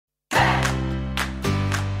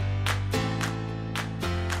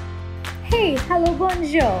Hey, hello,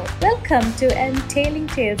 bonjour. Welcome to Entailing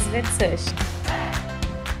Tales with Sush.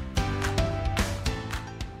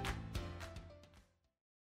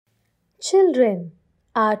 Children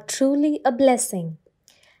are truly a blessing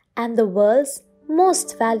and the world's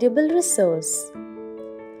most valuable resource.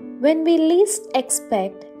 When we least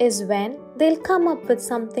expect is when they'll come up with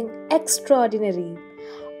something extraordinary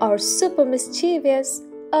or super mischievous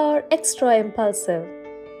or extra impulsive.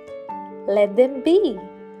 Let them be.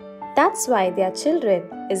 That's why they are children,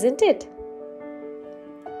 isn't it?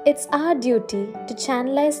 It's our duty to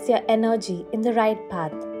channelize their energy in the right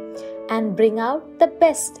path and bring out the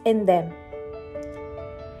best in them.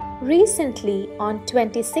 Recently, on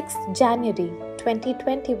 26th January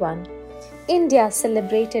 2021, India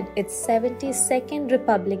celebrated its 72nd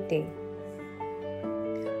Republic Day.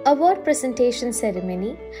 Award presentation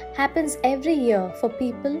ceremony happens every year for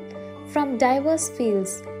people from diverse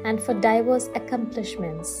fields and for diverse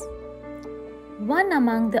accomplishments. One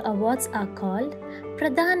among the awards are called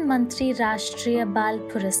Pradhan Mantri Rashtriya Bal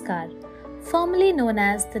Puraskar, formerly known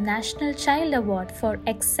as the National Child Award for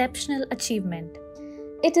Exceptional Achievement.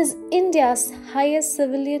 It is India's highest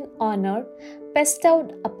civilian honor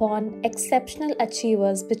bestowed upon exceptional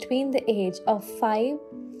achievers between the age of 5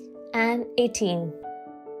 and 18.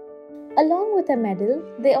 Along with a medal,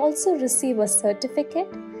 they also receive a certificate,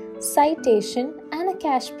 citation, and a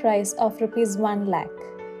cash prize of Rs 1 lakh.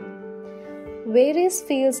 Various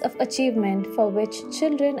fields of achievement for which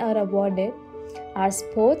children are awarded are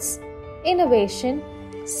sports, innovation,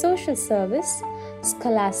 social service,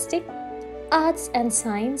 scholastic, arts and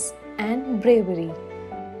science, and bravery.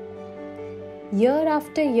 Year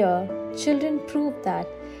after year, children prove that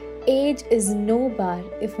age is no bar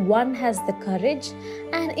if one has the courage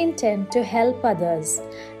and intent to help others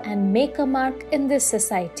and make a mark in this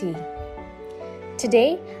society.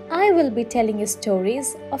 Today, I will be telling you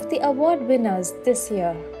stories of the award winners this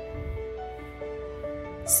year.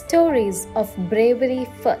 Stories of bravery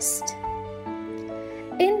first.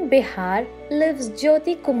 In Bihar lives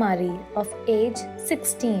Jyoti Kumari of age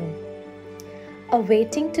 16.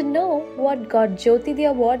 Awaiting to know what got Jyoti the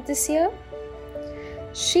award this year?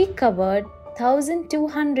 She covered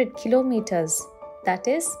 1,200 kilometers, that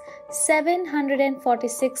is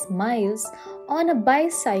 746 miles, on a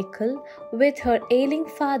bicycle with her ailing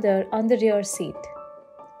father on the rear seat.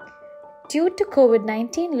 Due to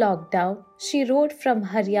COVID-19 lockdown, she rode from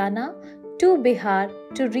Haryana to Bihar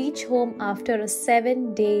to reach home after a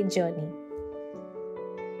 7-day journey.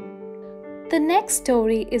 The next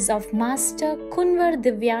story is of Master Kunwar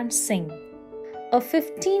Divyansh Singh, a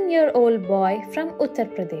 15-year-old boy from Uttar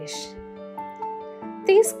Pradesh.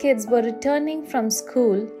 These kids were returning from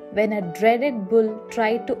school when a dreaded bull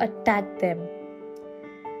tried to attack them.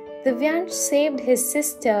 Divyansh saved his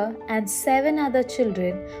sister and 7 other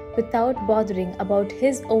children without bothering about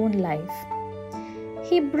his own life.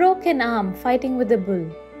 He broke an arm fighting with the bull,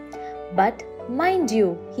 but mind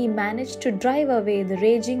you, he managed to drive away the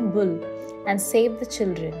raging bull and save the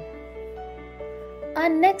children. Our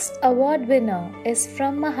next award winner is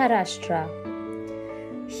from Maharashtra.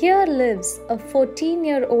 Here lives a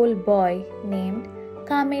 14-year-old boy named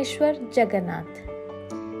Kameshwar Jagannath.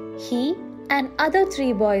 He and other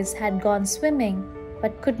 3 boys had gone swimming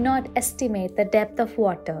but could not estimate the depth of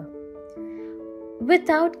water.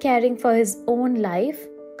 Without caring for his own life,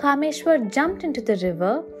 Kameshwar jumped into the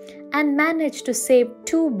river and managed to save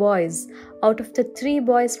 2 boys out of the 3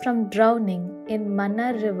 boys from drowning in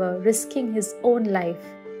Mannar River, risking his own life.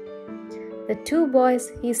 The 2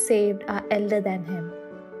 boys he saved are elder than him.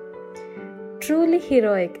 Truly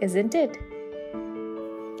heroic, isn't it?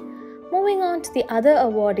 Moving on to the other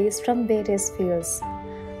awardees from various fields,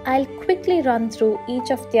 I'll quickly run through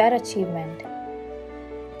each of their achievement.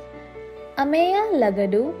 Ameya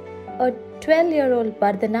Lagadu, a 12-year-old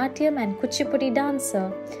Bharatanatyam and Kuchipudi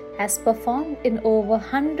dancer, has performed in over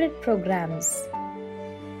 100 programs.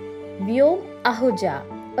 Vyom Ahuja,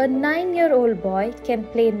 a 9-year-old boy, can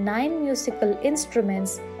play 9 musical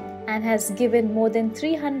instruments and has given more than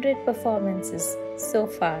 300 performances so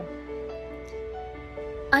far.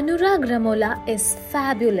 Anurag Ramola is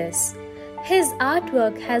fabulous. His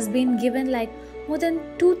artwork has been given more than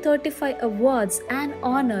 235 awards and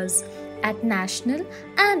honors at national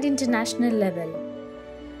and international level.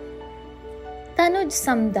 Tanuj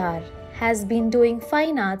Samdar has been doing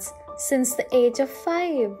fine arts since the age of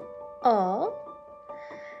 5. Or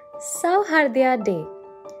Sauhardya Day,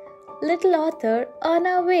 little author on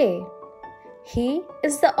our way. He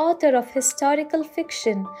is the author of historical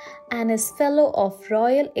fiction and is Fellow of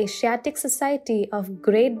Royal Asiatic Society of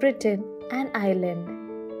Great Britain and Ireland.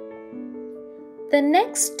 The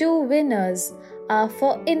next 2 winners are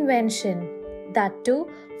for invention, that too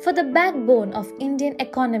for the backbone of Indian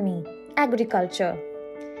economy, agriculture.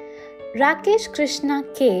 Rakesh Krishna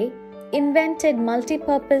K invented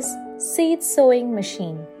multi-purpose seed sowing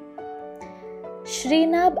machine.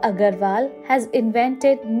 Srinab Agarwal has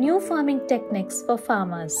invented new farming techniques for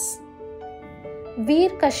farmers. Veer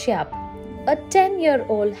Kashyap, a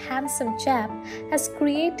 10-year-old handsome chap, has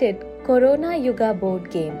created Corona Yuga board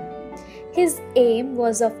game. His aim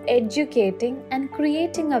was of educating and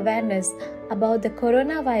creating awareness about the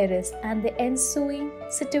coronavirus and the ensuing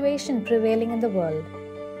situation prevailing in the world.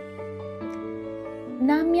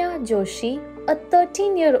 Namya Joshi, a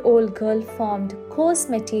 13-year-old girl, formed course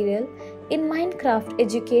material in Minecraft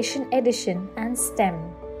Education Edition and STEM.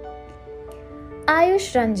 Ayush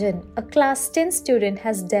Ranjan, a class 10 student,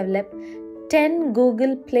 has developed 10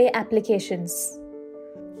 Google Play applications.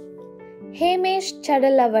 Hemesh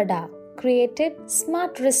Chadalavada created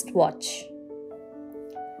Smart Wristwatch.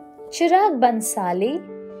 Chirag Bansali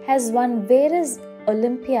has won various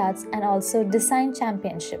Olympiads and also Design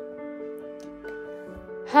Championship.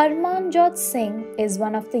 Harmanjot Singh is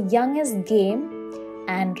one of the youngest game,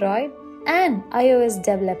 Android and iOS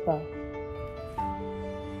developer.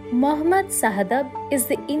 Mohammad Sahadab is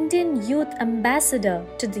the Indian Youth Ambassador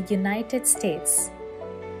to the United States.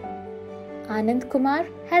 Anand Kumar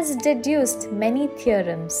has deduced many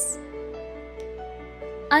theorems.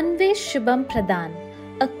 Anvesh Shubham Pradhan,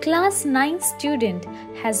 a class 9 student,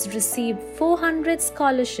 has received 400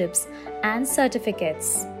 scholarships and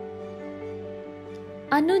certificates.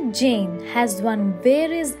 Anuj Jain has won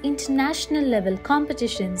various international level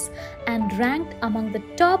competitions and ranked among the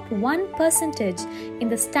top 1% in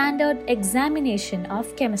the standard examination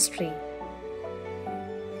of chemistry.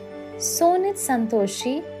 Sonit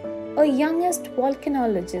Santoshi, a youngest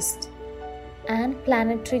volcanologist and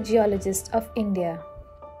planetary geologist of India.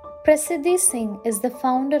 Prasiddhi Singh is the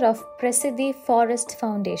founder of Prasiddhi Forest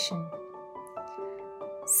Foundation.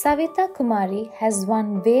 Savita Kumari has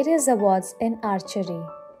won various awards in archery.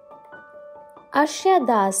 Arshya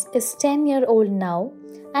Das is 10-year-old now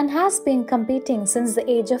and has been competing since the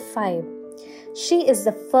age of 5. She is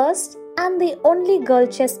the first and the only girl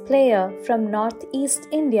chess player from Northeast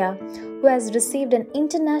India who has received an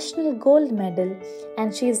international gold medal,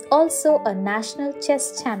 and she is also a national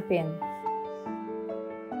chess champion.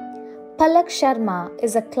 Palak Sharma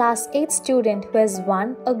is a class 8 student who has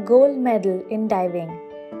won a gold medal in diving.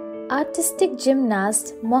 Artistic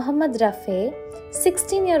gymnast Mohammad Rafe,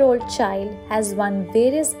 16-year-old child, has won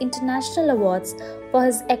various international awards for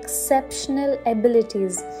his exceptional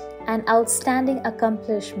abilities and outstanding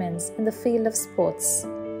accomplishments in the field of sports.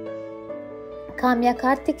 Kamya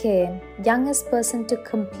Karthikeyan, youngest person to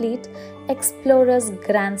complete Explorers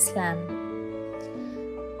Grand Slam.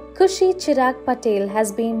 Kushi Chirag Patel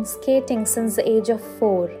has been skating since the age of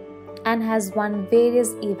 4 and has won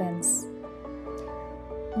various events.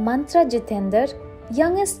 Mantra Jitender,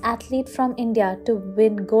 youngest athlete from India to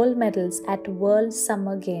win gold medals at World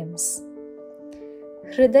Summer Games.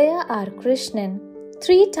 Hridaya R. Krishnan,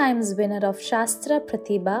 3 times winner of Shastra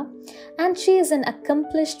Pratibha, and she is an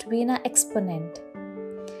accomplished Veena exponent.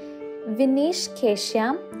 Vinesh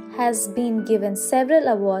Keshyam has been given several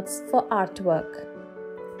awards for artwork.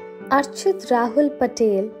 Archit Rahul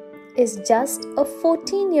Patel is just a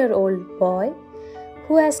 14-year-old boy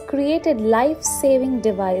who has created life-saving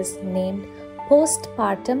device named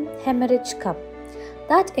Postpartum Hemorrhage Cup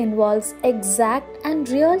that involves exact and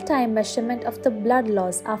real-time measurement of the blood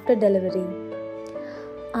loss after delivery.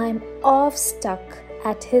 I am awestruck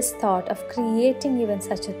at his thought of creating even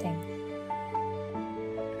such a thing.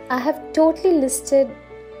 I have totally listed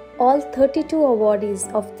all 32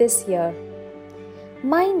 awardees of this year.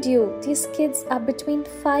 Mind you, these kids are between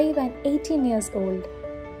 5 and 18 years old.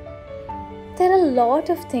 There are a lot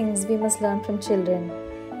of things we must learn from children.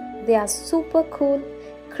 They are super cool,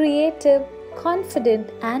 creative,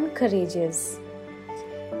 confident, and courageous.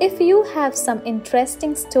 If you have some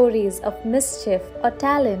interesting stories of mischief or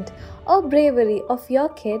talent or bravery of your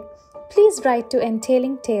kid, please write to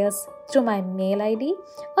Entailing Tales through my mail ID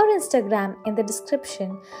or Instagram in the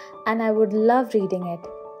description, and I would love reading it.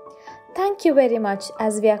 Thank you very much.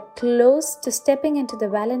 As we are close to stepping into the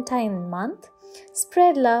Valentine month,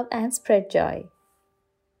 spread love and spread joy.